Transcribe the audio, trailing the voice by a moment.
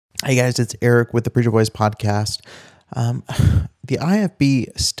Hey guys, it's Eric with the Preacher Boys podcast. The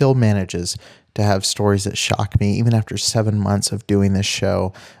IFB still manages to have stories that shock me even after 7 months of doing this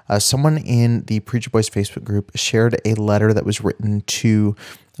show. Someone in the Preacher Boys Facebook group shared a letter that was written to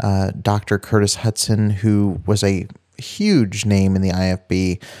Dr. Curtis Hutson, who was a huge name in the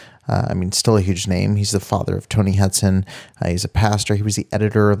IFB. Still a huge name. He's the father of Tony Hutson. He's a pastor. He was the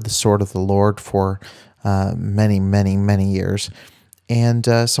editor of the Sword of the Lord for many years. And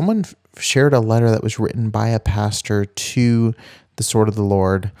someone shared a letter that was written by a pastor to the Sword of the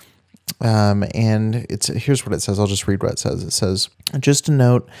Lord. And here's what it says. I'll just read what it says. It says, "Just a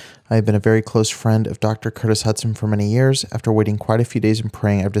note, I have been a very close friend of Dr. Curtis Hutson for many years. After waiting quite a few days and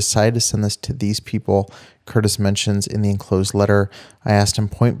praying, I've decided to send this to these people Curtis mentions in the enclosed letter. I asked him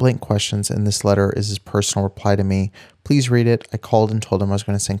point-blank questions, and this letter is his personal reply to me. Please read it. I called and told him I was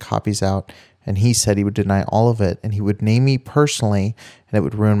going to send copies out, and he said he would deny all of it, and he would name me personally, and it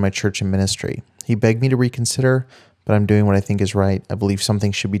would ruin my church and ministry. He begged me to reconsider, but I'm doing what I think is right. I believe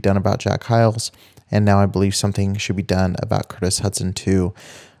something should be done about Jack Hyles, and now I believe something should be done about Curtis Hutson too.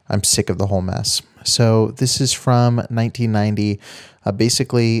 I'm sick of the whole mess." So this is from 1990.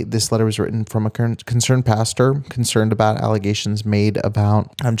 Basically, this letter was written from a concerned pastor concerned about allegations made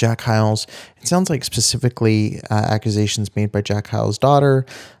about Jack Hyles. It sounds like specifically accusations made by Jack Hyles' daughter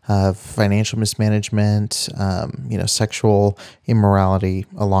of financial mismanagement, sexual immorality,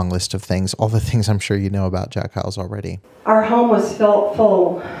 a long list of things, all the things I'm sure you know about Jack Hyles already. Our home was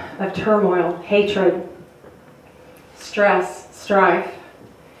full of turmoil, hatred, stress, strife.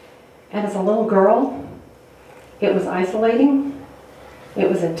 And as a little girl, it was isolating, it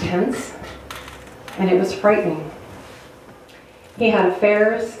was intense, and it was frightening. He had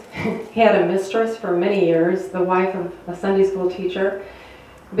affairs. He had a mistress for many years, the wife of a Sunday school teacher,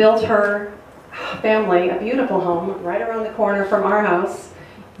 built her family a beautiful home right around the corner from our house.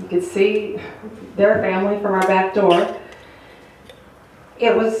 You could see their family from our back door.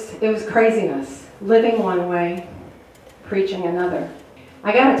 It was craziness, living one way, preaching another.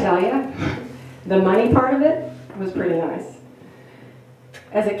 I gotta tell you, the money part of it was pretty nice.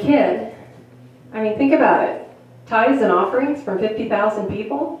 As a kid, think about it. Tithes and offerings from 50,000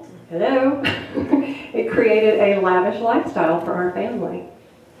 people, hello. It created a lavish lifestyle for our family.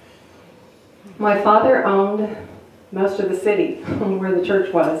 My father owned most of the city where the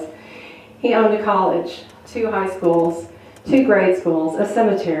church was. He owned a college, 2 high schools, 2 grade schools, a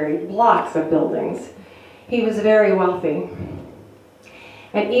cemetery, blocks of buildings. He was very wealthy.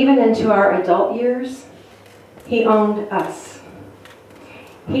 And even into our adult years, he owned us.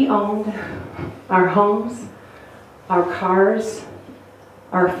 He owned our homes, our cars,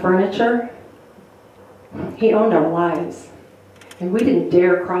 our furniture. He owned our lives. And we didn't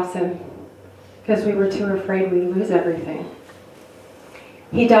dare cross him because we were too afraid we'd lose everything.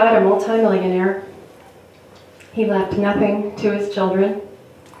 He died a multimillionaire. He left nothing to his children.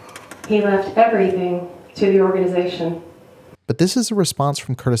 He left everything to the organization. But this is a response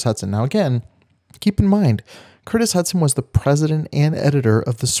from Curtis Hutson. Now again, keep in mind, Curtis Hutson was the president and editor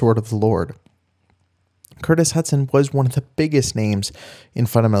of the Sword of the Lord. Curtis Hutson was one of the biggest names in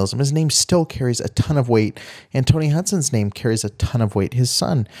fundamentalism. His name still carries a ton of weight, and Tony Hudson's name carries a ton of weight, his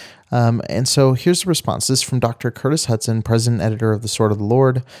son. And so here's the response. This is from Dr. Curtis Hutson, president and editor of the Sword of the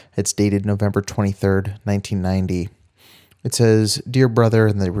Lord. It's dated November 23rd, 1990. It says, "Dear brother,"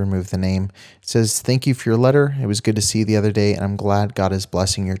 and they remove the name. It says, "Thank you for your letter. It was good to see you the other day, and I'm glad God is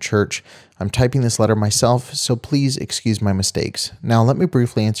blessing your church. I'm typing this letter myself, so please excuse my mistakes. Now, let me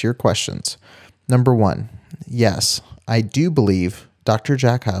briefly answer your questions. Number 1, yes, I do believe Dr.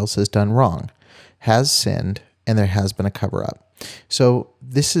 Jack Hyles has done wrong, has sinned, and there has been a cover-up." So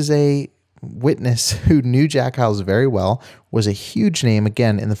this is a witness who knew Jack Hyles very well, was a huge name,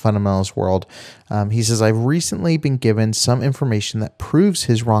 again, in the fundamentalist world. He says, "I've recently been given some information that proves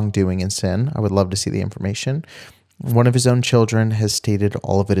his wrongdoing and sin. I would love to see the information. One of his own children has stated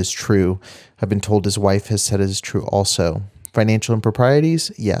all of it is true. I've been told his wife has said it is true also. Financial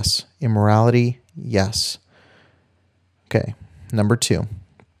improprieties? Yes. Immorality? Yes." Okay, number 2.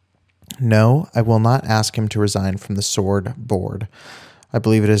 "No, I will not ask him to resign from the Sword Board. I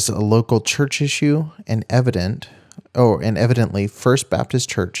believe it is a local church issue and evidently First Baptist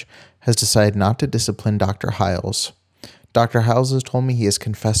Church has decided not to discipline Dr. Hyles. Dr. Hyles has told me he has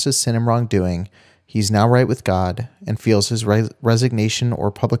confessed his sin and wrongdoing. He's now right with God and feels his resignation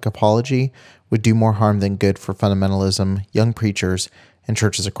or public apology would do more harm than good for fundamentalism, young preachers, and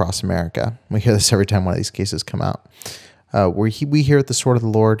churches across America." We hear this every time one of these cases come out. We here at the Sword of the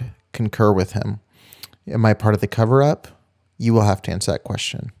Lord concur with him. Am I part of the cover-up? You will have to answer that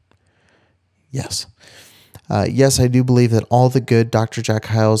question. Yes. Yes, I do believe that all the good Dr. Jack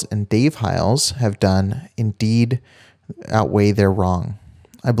Hyles and Dave Hyles have done indeed outweigh their wrong.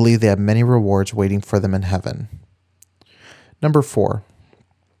 I believe they have many rewards waiting for them in heaven. Number 4,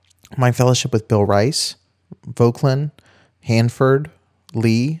 my fellowship with Bill Rice, Vauquelin, Hanford,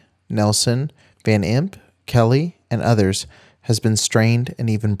 Lee, Nelson, Van Imp, Kelly, and others has been strained and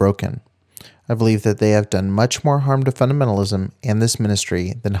even broken. I believe that they have done much more harm to fundamentalism and this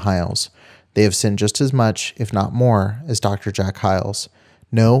ministry than Hyles. They have sinned just as much, if not more, as Dr. Jack Hyles.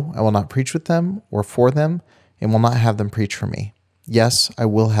 No, I will not preach with them or for them, and will not have them preach for me. Yes, I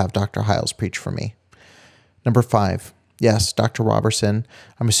will have Dr. Hyles preach for me. Number 5. Yes, Dr. Robertson,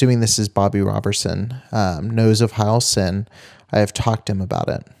 I'm assuming this is Bobby Robertson, knows of Hyles' sin. I have talked to him about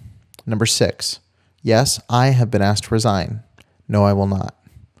it. Number 6. Yes, I have been asked to resign. No, I will not.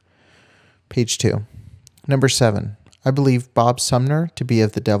 Page 2. Number 7. I believe Bob Sumner to be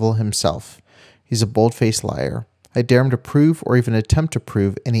of the devil himself. He's a bold-faced liar. I dare him to prove or even attempt to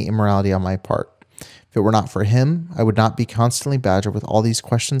prove any immorality on my part. If it were not for him, I would not be constantly badgered with all these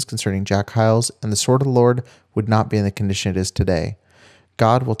questions concerning Jack Hyles, and the sword of the Lord would not be in the condition it is today.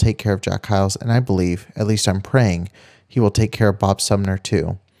 God will take care of Jack Hyles, and I believe, at least I'm praying, he will take care of Bob Sumner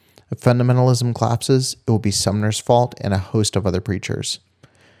too. If fundamentalism collapses, it will be Sumner's fault and a host of other preachers.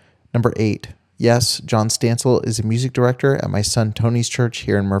 Number 8. Yes, John Stansel is a music director at my son Tony's church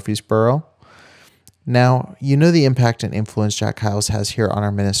here in Murfreesboro. Now, you know the impact and influence Jack Hyles has here on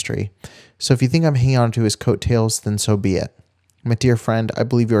our ministry. So if you think I'm hanging on to his coattails, then so be it. My dear friend, I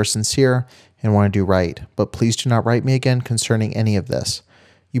believe you are sincere and want to do right, but please do not write me again concerning any of this.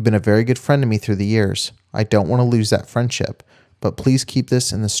 You've been a very good friend to me through the years. I don't want to lose that friendship, but please keep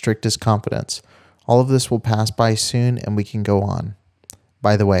this in the strictest confidence. All of this will pass by soon and we can go on.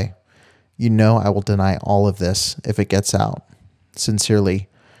 By the way, you know I will deny all of this if it gets out. Sincerely,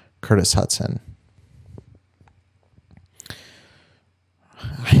 Curtis Hutson.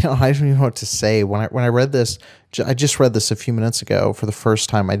 I don't even know what to say. When I read this, I just read this a few minutes ago for the first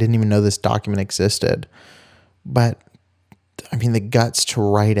time. I didn't even know this document existed. But, I mean, the guts to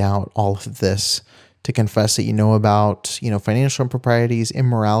write out all of this, to confess that you know about, financial improprieties,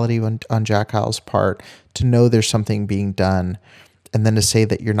 immorality on Jack Hyles' part, to know there's something being done, and then to say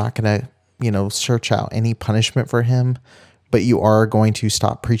that you're not going to, search out any punishment for him, but you are going to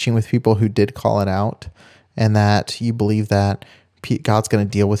stop preaching with people who did call it out, and that you believe that God's going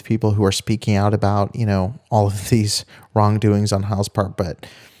to deal with people who are speaking out about, all of these wrongdoings on Hyles' part. But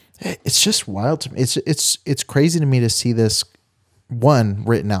it's just wild to me. It's crazy to me to see this, one,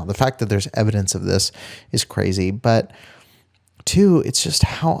 written out. The fact that there's evidence of this is crazy. But 2, it's just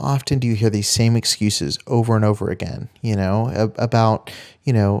how often do you hear these same excuses over and over again, about,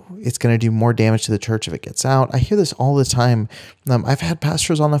 it's going to do more damage to the church if it gets out. I hear this all the time. I've had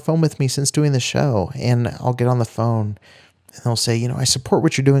pastors on the phone with me since doing the show, and I'll get on the phone and they'll say, I support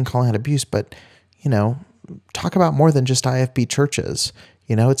what you're doing calling out abuse, but, talk about more than just IFB churches.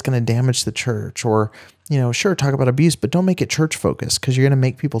 It's going to damage the church. Or, sure, talk about abuse, but don't make it church focused because you're going to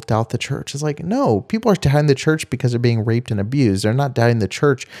make people doubt the church. It's like, no, people are doubting the church because they're being raped and abused. They're not doubting the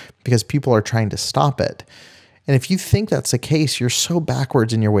church because people are trying to stop it. And if you think that's the case, you're so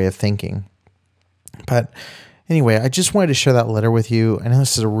backwards in your way of thinking. But anyway, I just wanted to share that letter with you. I know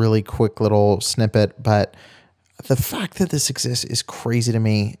this is a really quick little snippet, but the fact that this exists is crazy to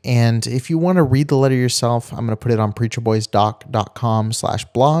me. And if you want to read the letter yourself, I'm going to put it on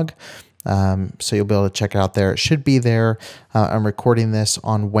preacherboysdoc.com/blog. So you'll be able to check it out there. It should be there. I'm recording this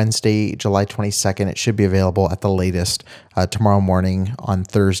on Wednesday, July 22nd. It should be available at the latest tomorrow morning on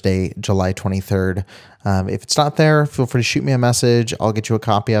Thursday, July 23rd. If it's not there, feel free to shoot me a message. I'll get you a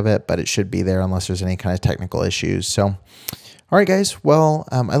copy of it, but it should be there unless there's any kind of technical issues. So, all right, guys. Well,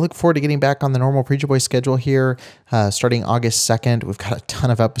 I look forward to getting back on the normal Preacher Boy schedule here starting August 2nd. We've got a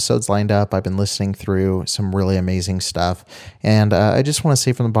ton of episodes lined up. I've been listening through some really amazing stuff. And I just want to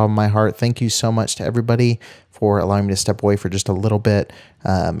say from the bottom of my heart, thank you so much to everybody for allowing me to step away for just a little bit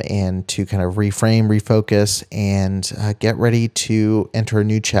and to kind of reframe, refocus, and get ready to enter a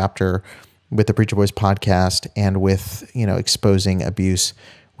new chapter with the Preacher Boys podcast and with, exposing abuse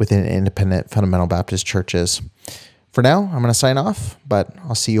within independent fundamental Baptist churches. For now, I'm going to sign off, but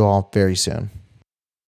I'll see you all very soon.